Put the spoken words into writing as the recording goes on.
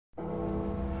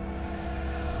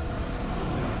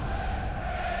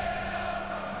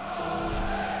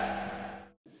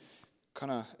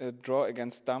Connor, a draw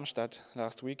against Darmstadt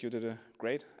last week. You did a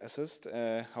great assist.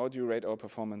 How do you rate our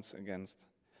performance against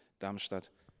Darmstadt?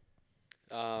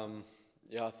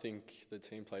 Yeah, I think the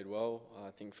team played well.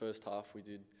 I think first half we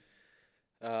did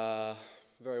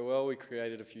very well. We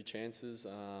created a few chances.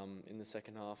 In the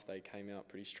second half they came out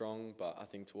pretty strong, but I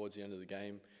think towards the end of the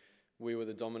game we were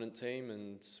the dominant team,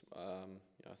 and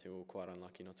I think we were quite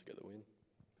unlucky not to get the win.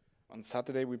 On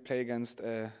Saturday we play against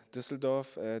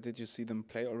Düsseldorf. Did you see them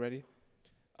play already?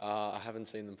 I haven't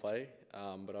seen them play,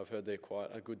 but I've heard they're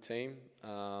quite a good team.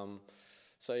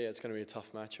 So yeah, it's going to be a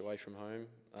tough match away from home,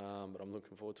 but I'm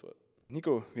looking forward to it.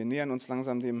 Nico, wir nähern uns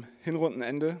langsam dem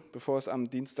Hinrundenende. Bevor es am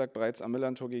Dienstag bereits am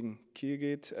Millantor gegen Kiel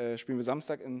geht, spielen wir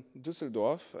Samstag in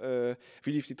Düsseldorf.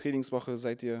 Wie lief die Trainingswoche?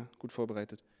 Seid ihr gut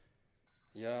vorbereitet?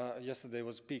 Yeah, yesterday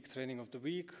was peak training of the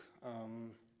week.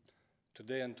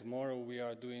 Today and tomorrow we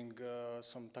are doing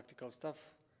some tactical stuff,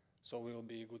 so we will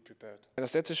be good prepared.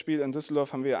 Das letzte Spiel in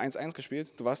Düsseldorf haben wir 1-1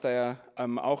 gespielt. Du warst da ja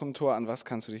auch im Tor. An was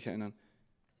kannst du dich erinnern?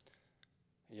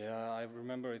 Yeah, I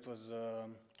remember it was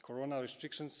Corona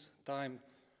restrictions time,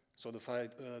 so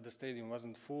the stadium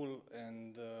wasn't full,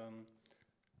 and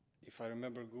if I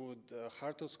remember good,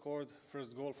 Harto scored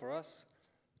first goal for us,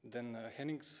 then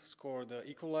Hennings scored the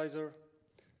equalizer,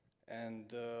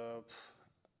 and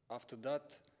after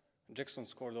that Jackson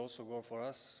scored also goal for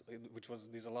us, which was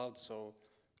disallowed, so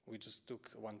we just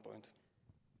took 1 point.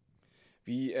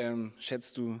 Wie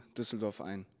schätzt du Düsseldorf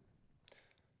ein?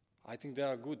 I think they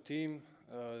are a good team.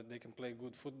 They can play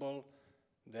good football.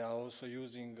 They are also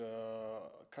using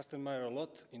Kastenmeier a lot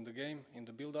in the game, in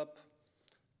the build-up,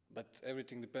 but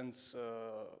everything depends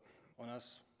on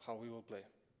us, how we will play.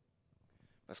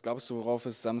 Was glaubst du, worauf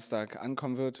es Samstag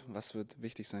ankommen wird? Was wird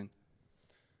wichtig sein?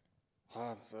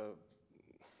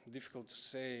 Difficult to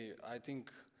say. I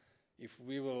think if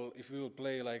we will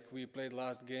play like we played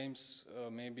last games,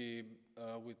 maybe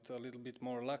with a little bit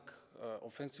more luck,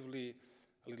 offensively,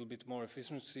 a little bit more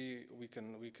efficiency, we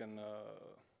can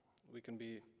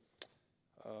be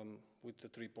with the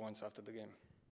 3 points after the game.